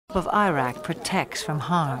of Iraq protects from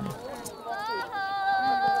harm.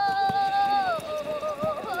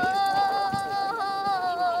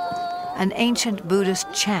 An ancient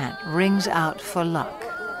Buddhist chant rings out for luck.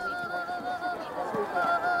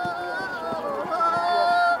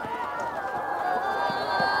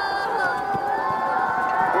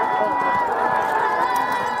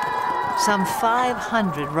 Some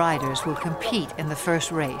 500 riders will compete in the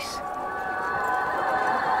first race.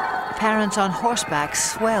 Parents on horseback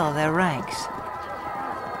swell their ranks.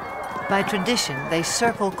 By tradition, they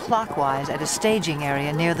circle clockwise at a staging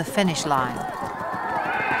area near the finish line.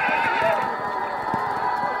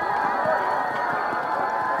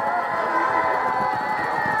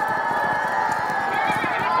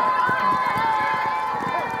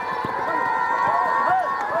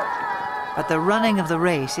 But the running of the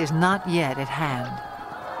race is not yet at hand.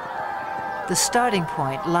 The starting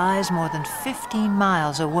point lies more than 15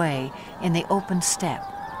 miles away in the open steppe.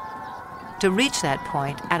 To reach that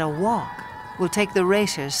point at a walk will take the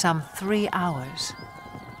racers some 3 hours,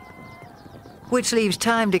 which leaves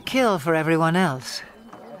time to kill for everyone else.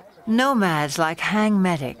 Nomads like Hang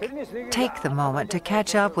Medic take the moment to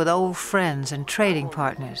catch up with old friends and trading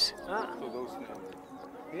partners.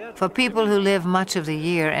 For people who live much of the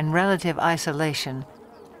year in relative isolation,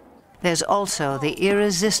 there's also the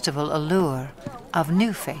irresistible allure of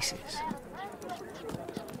new faces.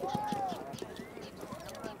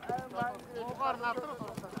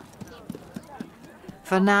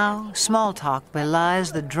 For now, small talk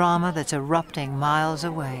belies the drama that's erupting miles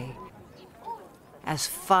away. As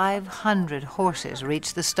 500 horses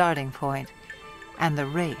reach the starting point and the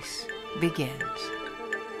race begins.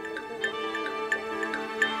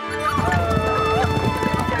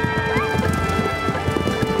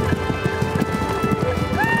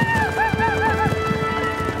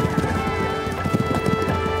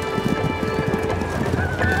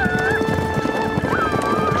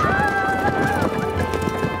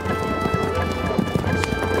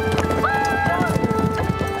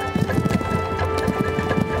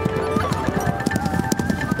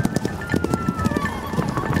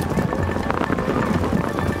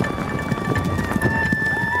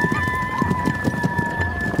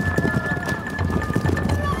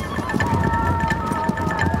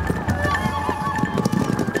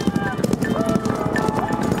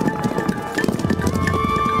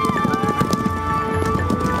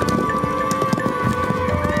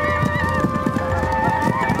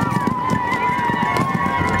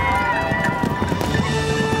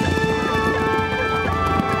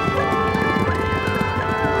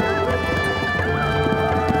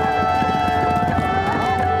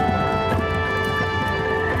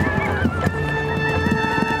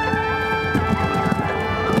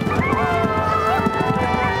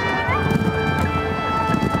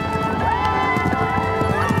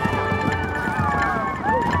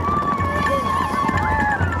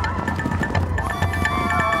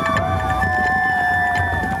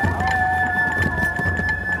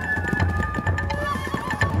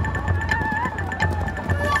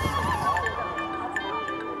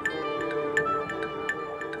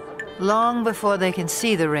 Long before they can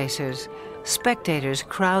see the racers, spectators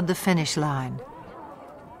crowd the finish line.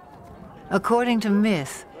 According to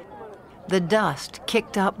myth, the dust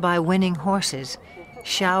kicked up by winning horses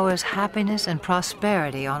showers happiness and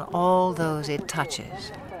prosperity on all those it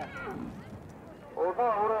touches.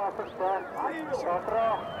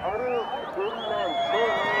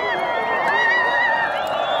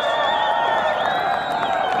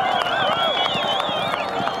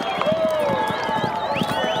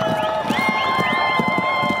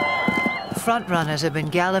 Frontrunners have been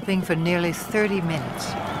galloping for nearly 30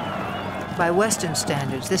 minutes. By Western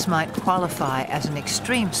standards, this might qualify as an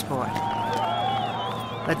extreme sport.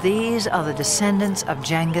 But these are the descendants of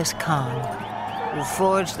Genghis Khan, who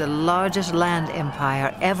forged the largest land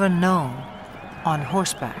empire ever known on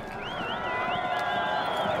horseback.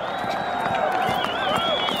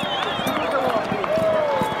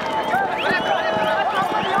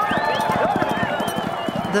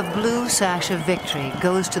 The blue sash of victory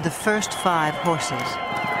goes to the first 5 horses.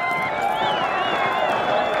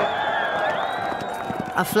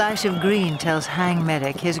 A flash of green tells Hang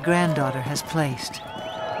Medic his granddaughter has placed.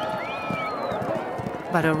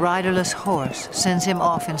 But a riderless horse sends him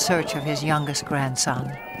off in search of his youngest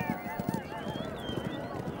grandson.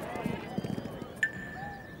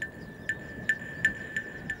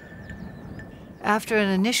 After an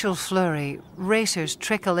initial flurry, racers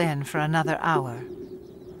trickle in for another hour.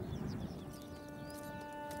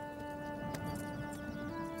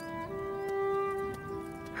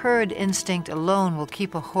 Herd instinct alone will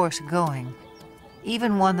keep a horse going,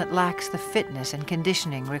 even one that lacks the fitness and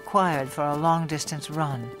conditioning required for a long-distance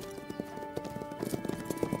run.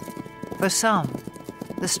 For some,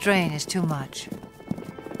 the strain is too much.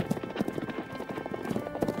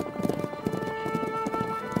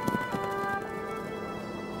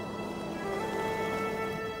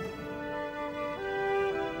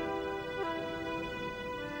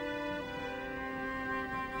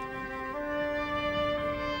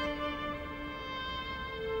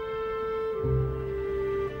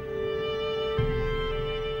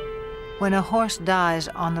 When a horse dies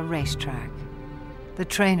on the racetrack, the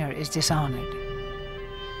trainer is dishonored.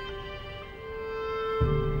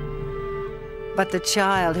 But the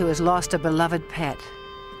child who has lost a beloved pet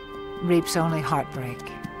reaps only heartbreak.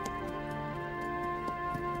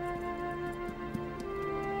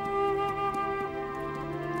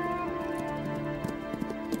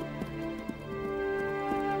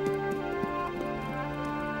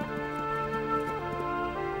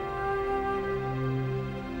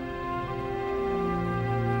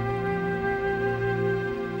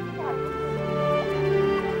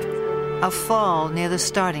 A fall near the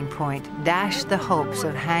starting point dashed the hopes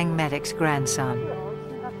of Hang Medic's grandson.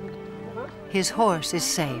 His horse is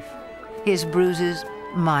safe, his bruises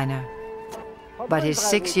minor, but his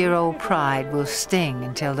 6-year-old pride will sting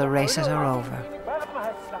until the races are over.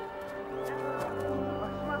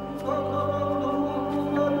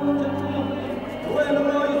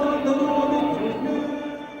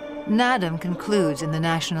 Nadam concludes in the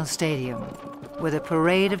National Stadium with a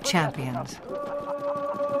parade of champions.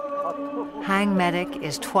 Hang Medic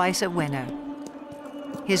is twice a winner.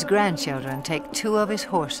 His grandchildren take 2 of his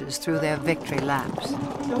horses through their victory laps.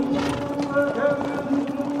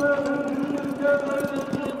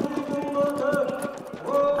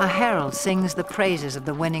 A herald sings the praises of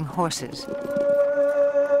the winning horses.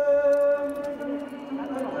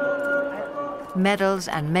 Medals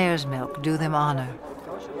and mare's milk do them honor.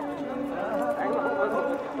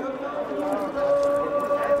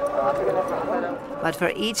 But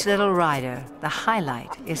for each little rider, the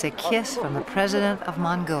highlight is a kiss from the president of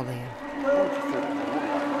Mongolia.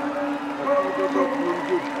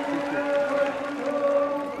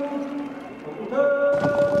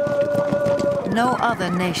 No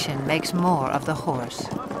other nation makes more of the horse.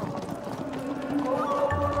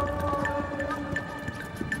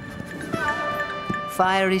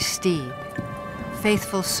 Fiery steed,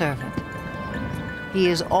 faithful servant. He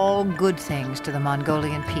is all good things to the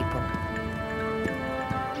Mongolian people.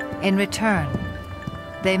 In return,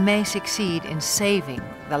 they may succeed in saving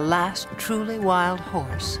the last truly wild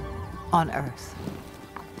horse on Earth.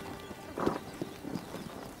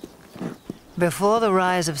 Before the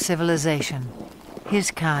rise of civilization,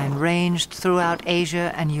 his kind ranged throughout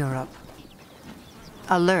Asia and Europe.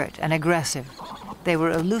 Alert and aggressive, they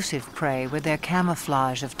were elusive prey with their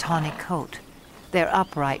camouflage of tawny coat, their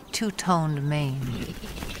upright two-toned mane.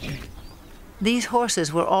 These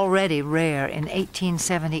horses were already rare in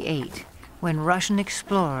 1878, when Russian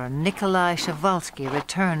explorer Nikolai Przewalski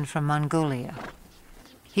returned from Mongolia.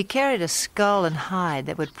 He carried a skull and hide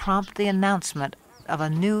that would prompt the announcement of a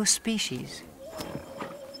new species.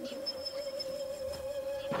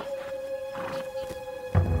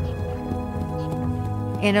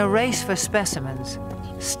 In a race for specimens,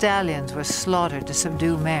 stallions were slaughtered to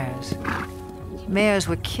subdue mares. Mares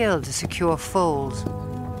were killed to secure foals.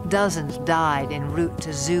 Dozens died en route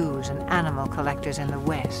to zoos and animal collectors in the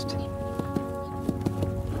West.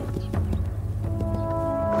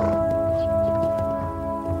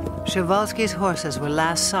 Przewalski's horses were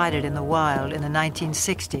last sighted in the wild in the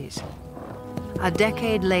 1960s. A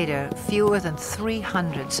decade later, fewer than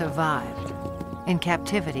 300 survived, in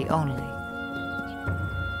captivity only.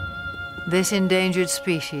 This endangered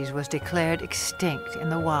species was declared extinct in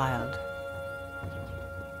the wild.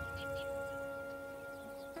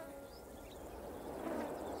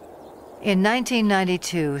 In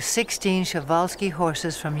 1992, 16 Przewalski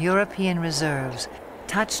horses from European reserves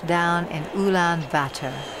touched down in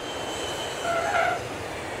Ulaanbaatar.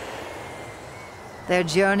 Their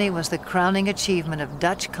journey was the crowning achievement of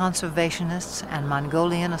Dutch conservationists and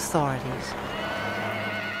Mongolian authorities.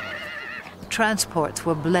 Transports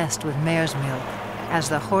were blessed with mare's milk as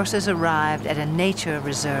the horses arrived at a nature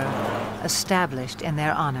reserve established in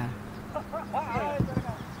their honor.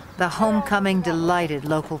 The homecoming delighted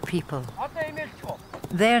local people.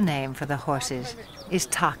 Their name for the horses is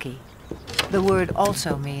Taki. The word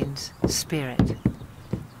also means spirit.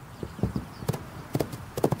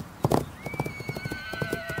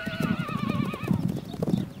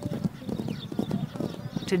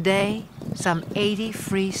 Today, some 80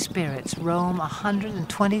 free spirits roam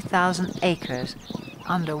 120,000 acres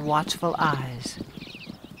under watchful eyes.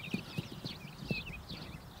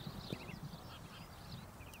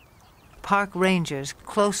 park rangers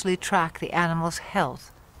closely track the animal's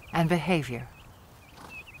health and behavior.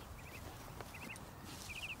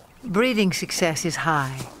 Breeding success is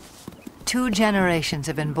high. 2 generations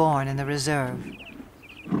have been born in the reserve.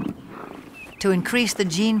 To increase the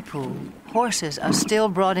gene pool, horses are still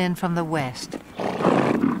brought in from the west.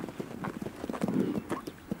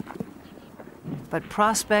 But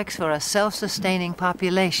prospects for a self-sustaining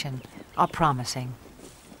population are promising.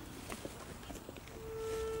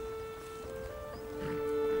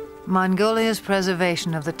 Mongolia's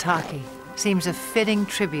preservation of the Taki seems a fitting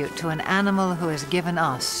tribute to an animal who has given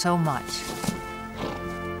us so much.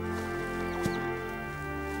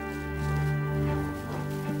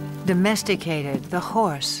 Domesticated, the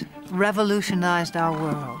horse revolutionized our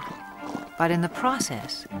world, but in the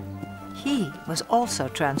process, he was also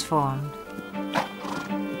transformed.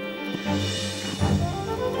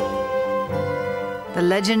 The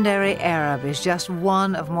legendary Arab is just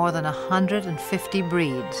one of more than 150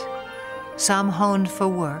 breeds, some honed for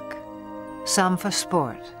work, some for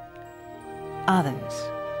sport, others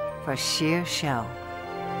for sheer show.